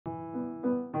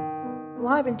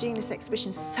While I've been doing this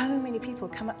exhibition, so many people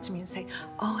come up to me and say,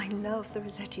 oh, I love the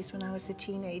Rossettis when I was a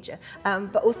teenager.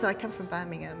 But also I come from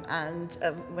Birmingham, and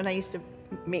when I used to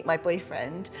meet my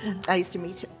boyfriend, I used to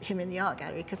meet him in the art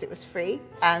gallery because it was free,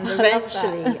 and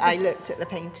eventually I looked at the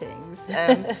paintings. So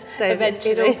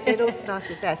it all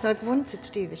started there. So I've wanted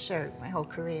to do the show my whole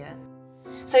career.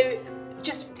 So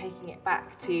just taking it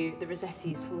back to the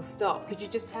Rossettis full stop, could you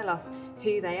just tell us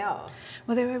who they are?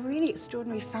 Well, they were a really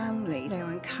extraordinary family. They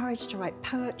were encouraged to write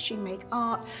poetry, make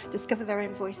art, discover their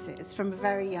own voices from a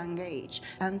very young age.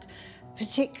 And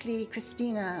particularly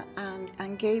Christina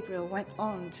and Gabriel went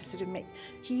on to sort of make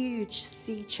huge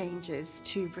sea changes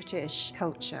to British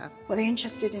culture. What they're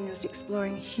interested in was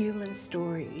exploring human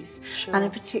stories, and in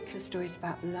particular stories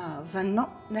about love, and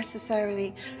not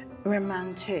necessarily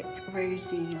romantic,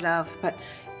 rosy love, but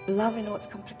love in all its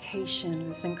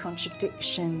complications and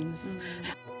contradictions.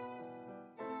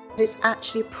 It's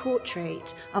actually a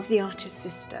portrait of the artist's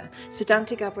sister. So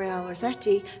Dante Gabriele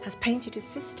Rossetti has painted his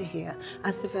sister here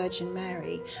as the Virgin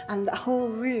Mary, and the whole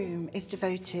room is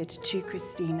devoted to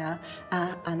Christina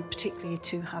and particularly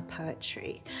to her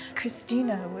poetry.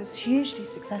 Christina was hugely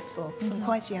successful from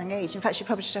quite a young age. In fact, she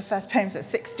published her first poems at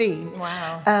 16.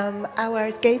 Wow.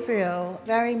 Whereas Gabriel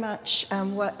very much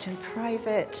worked in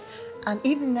private, and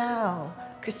even now,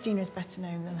 Christina is better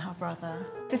known than her brother.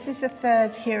 This is the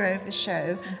third hero of the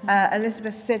show,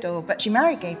 Elizabeth Siddal, but she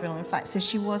married Gabriel, in fact, so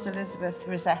she was Elizabeth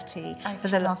Rossetti for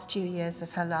the last 2 years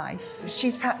of her life.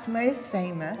 She's perhaps most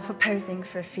famous for posing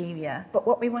for Ophelia, but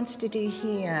what we wanted to do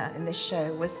here in this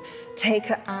show was take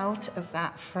her out of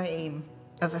that frame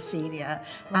of Ophelia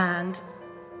and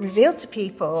reveal to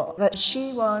people that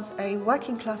she was a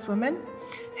working class woman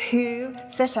who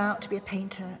set out to be a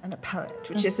painter and a poet,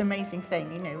 which is an amazing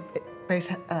thing, you know.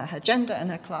 Both her gender and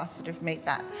her class sort of made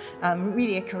that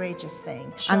really a courageous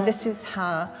thing. And this is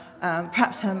her,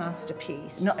 perhaps her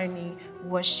masterpiece. Not only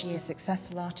was she a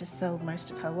successful artist, sold most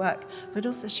of her work, but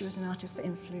also she was an artist that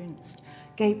influenced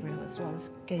Gabriel as well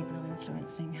as Gabriel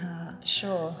influencing her.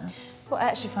 Sure. What I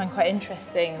actually find quite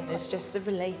interesting is just the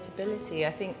relatability.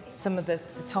 I think some of the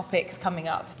topics coming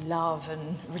up, love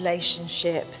and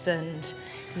relationships and,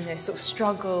 you know, sort of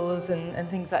struggles and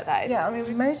things like that. Yeah, I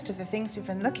mean, most of the things we've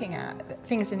been looking at,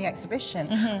 things in the exhibition,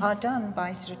 are done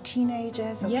by sort of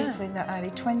teenagers or people in their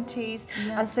early 20s.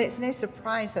 And so it's no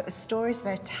surprise that the stories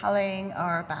they're telling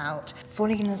are about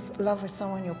falling in love with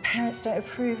someone your parents don't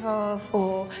approve of,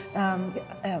 or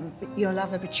your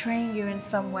lover betraying you in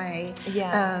some way,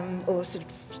 or sort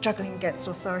of struggling against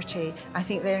authority. I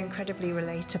think they're incredibly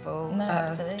relatable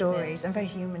stories, and very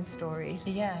human stories.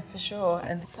 Yeah, for sure.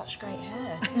 And such great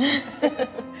hair.